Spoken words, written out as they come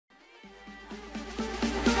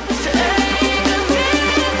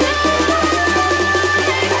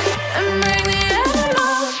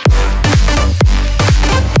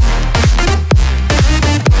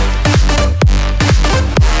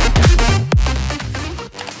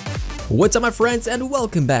What's up my friends, and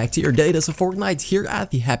welcome back to your daily dose of Fortnite here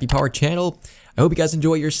at the Happy Power channel. I hope you guys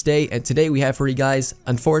enjoy your stay, and today we have for you guys,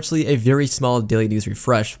 unfortunately, a very small daily news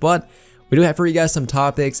refresh, but we do have for you guys some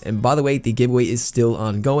topics. And by the way, the giveaway is still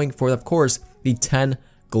ongoing for, of course, the 10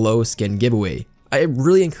 glow skin giveaway. I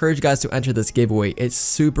really encourage you guys to enter this giveaway. It's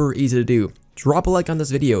super easy to do. Drop a like on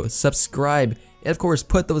this video, subscribe, and of course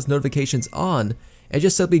put those notifications on, and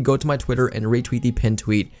just simply go to my Twitter and retweet the pinned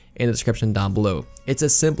tweet in the description down below. It's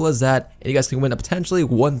as simple as that, and you guys can win a potentially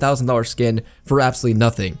 $1,000 skin for absolutely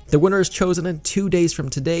nothing. The winner is chosen in 2 days from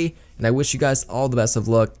today, and I wish you guys all the best of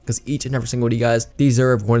luck, because each and every single one of you guys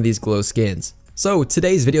deserve one of these glow skins. So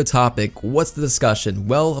today's video topic, what's the discussion?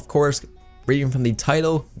 Well, of course, reading from the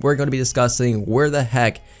title, we're going to be discussing where the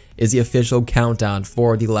heck is the official countdown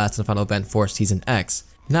for the last and final event for Season X.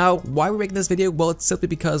 Now, why are we making this video? Well, it's simply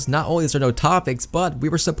because not only is there no topics, but we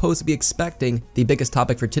were supposed to be expecting the biggest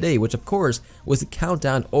topic for today, which of course was the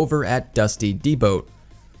countdown over at Dusty Depot.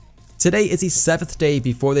 Today is the 7th day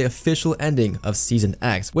before the official ending of Season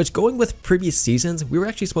X, which, going with previous seasons, we were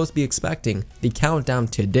actually supposed to be expecting the countdown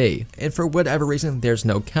today. And for whatever reason, there's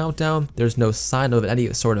no countdown, there's no sign of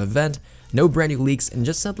any sort of event, no brand new leaks, and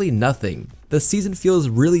just simply nothing. The season feels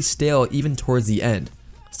really stale even towards the end.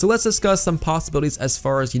 So let's discuss some possibilities as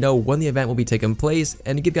far as, when the event will be taking place,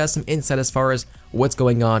 and give you guys some insight as far as what's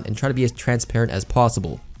going on and try to be as transparent as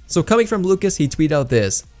possible. So coming from Lucas, he tweeted out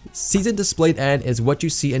this: season displayed end is what you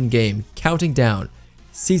see in game, counting down.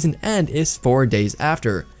 Season end is 4 days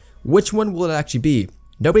after. Which one will it actually be?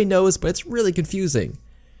 Nobody knows, but it's really confusing.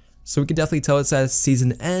 So we can definitely tell it says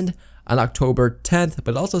season end on October 10th,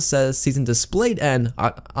 but it also says season displayed end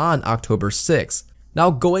on October 6th. Now,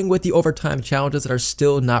 going with the overtime challenges that are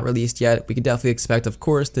still not released yet, we can definitely expect, of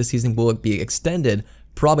course, this season will be extended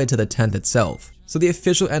probably to the 10th itself. So the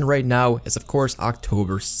official end right now is, of course,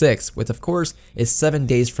 October 6th, which of course is 7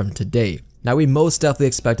 days from today. Now, we most definitely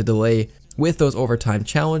expect a delay with those overtime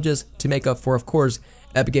challenges to make up for, of course,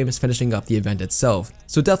 Epic Games finishing up the event itself.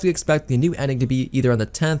 So definitely expect the new ending to be either on the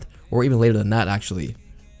 10th or even later than that, actually.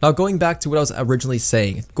 Now, going back to what I was originally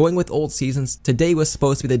saying, going with old seasons, today was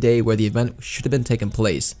supposed to be the day where the event should have been taking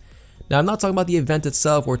place. Now, I'm not talking about the event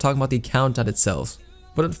itself, we're talking about the countdown itself.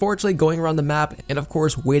 But unfortunately, going around the map and of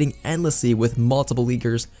course waiting endlessly with multiple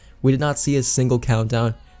leakers, we did not see a single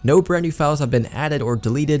countdown. No brand new files have been added or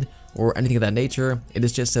deleted or anything of that nature. It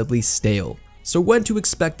is just at least stale. So when to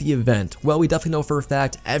expect the event? Well, we definitely know for a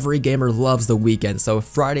fact every gamer loves the weekend, so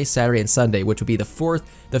Friday, Saturday, and Sunday, which would be the 4th,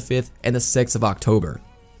 the 5th, and the 6th of October.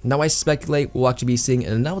 Now, I speculate we'll actually be seeing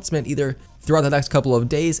an announcement either throughout the next couple of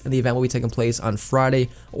days, and the event will be taking place on Friday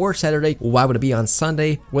or Saturday. Why would it be on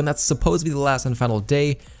Sunday when that's supposed to be the last and final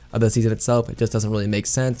day of the season itself? It just doesn't really make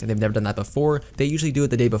sense, and they've never done that before. They usually do it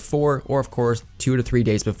the day before, or of course 2 to 3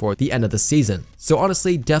 days before the end of the season. So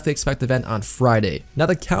honestly, definitely expect the event on Friday. Now,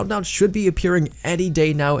 the countdown should be appearing any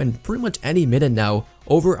day now and pretty much any minute now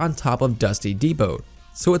over on top of Dusty Depot.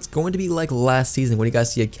 So it's going to be like last season when you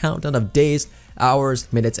guys see a countdown of days,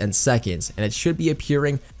 hours, minutes, and seconds, and it should be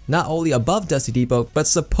appearing not only above Dusty Depot, but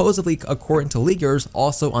supposedly, according to leakers,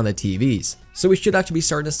 also on the TVs. So we should actually be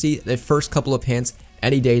starting to see the first couple of hints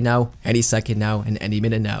any day now, any second now, and any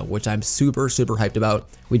minute now, which I'm super hyped about.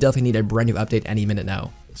 We definitely need a brand new update any minute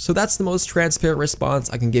now. So that's the most transparent response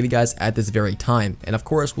I can give you guys at this very time. And of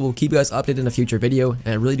course, we'll keep you guys updated in a future video, and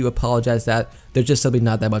I really do apologize that there's just simply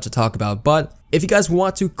not that much to talk about. But if you guys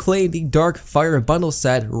want to claim the Dark Fire bundle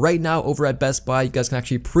set right now over at Best Buy, you guys can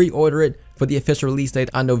actually pre-order it for the official release date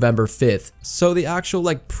on November 5th. So the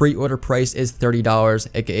actual pre-order price is $30,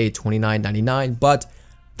 aka $29.99, but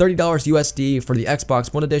 $30 USD for the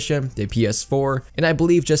Xbox One edition, the PS4, and I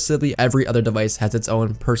believe just simply every other device has its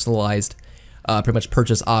own personalized pretty much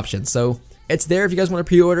purchase option. So it's there if you guys want to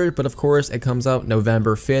pre-order it, but of course it comes out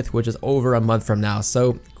November 5th, which is over a month from now,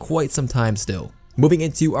 so quite some time still. Moving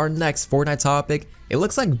into our next Fortnite topic, it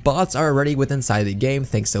looks like bots are already within inside the game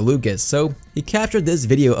thanks to Lucas. So he captured this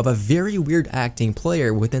video of a very weird acting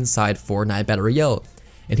player within inside Fortnite Battle Royale,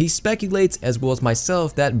 and he speculates, as well as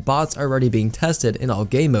myself, that bots are already being tested in all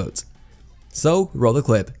game modes. So roll the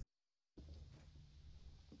clip.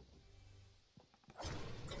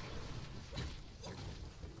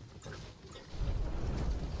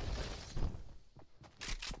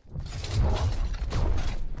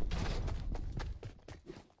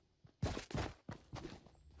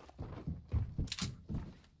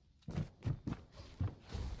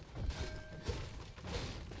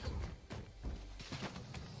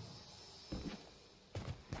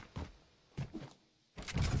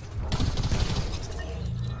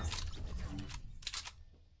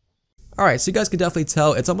 Alright, so you guys can definitely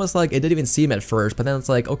tell, it's almost like it didn't even seem at first, but then it's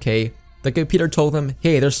like, okay, The computer told him,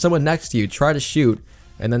 hey, there's someone next to you, try to shoot.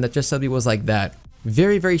 And then that just suddenly was like that.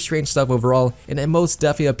 Very, very strange stuff overall, and it most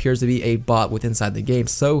definitely appears to be a bot within inside the game,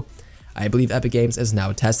 so I believe Epic Games is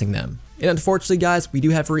now testing them. And unfortunately guys, we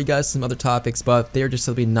do have for you guys some other topics, but they are just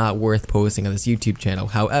simply not worth posting on this YouTube channel.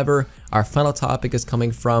 However, our final topic is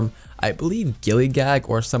coming from, I believe, Gillygag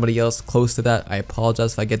or somebody else close to that. I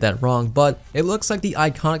apologize if I get that wrong, but it looks like the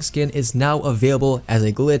IKONIK skin is now available as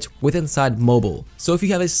a glitch within inside mobile. So if you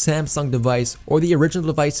have a Samsung device or the original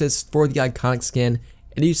devices for the IKONIK skin,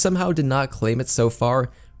 and you somehow did not claim it so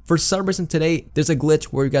far, for some reason today, there's a glitch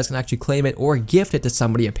where you guys can actually claim it or gift it to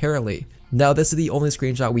somebody apparently. Now this is the only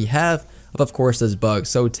screenshot we have of course this bug,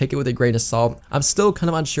 so take it with a grain of salt. I'm still kind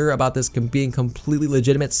of unsure about this being completely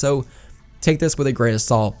legitimate, so take this with a grain of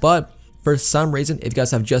salt. But for some reason, if you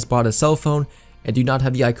guys have just bought a cell phone and do not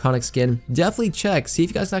have the IKONIK skin, definitely check, see if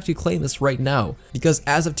you guys can actually claim this right now. Because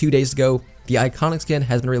as of 2 days ago, the IKONIK skin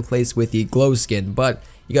has been replaced with the glow skin, but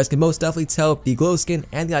you guys can most definitely tell the glow skin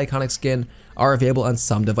and the IKONIK skin are available on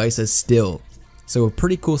some devices still. So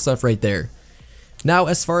pretty cool stuff right there. Now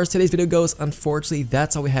as far as today's video goes, unfortunately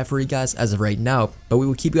that's all we have for you guys as of right now, but we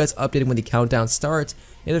will keep you guys updated when the countdown starts,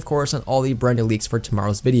 and of course on all the brand new leaks for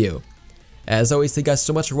tomorrow's video. As always, thank you guys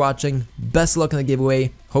so much for watching, best of luck on the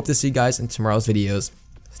giveaway, hope to see you guys in tomorrow's videos.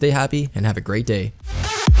 Stay happy and have a great day.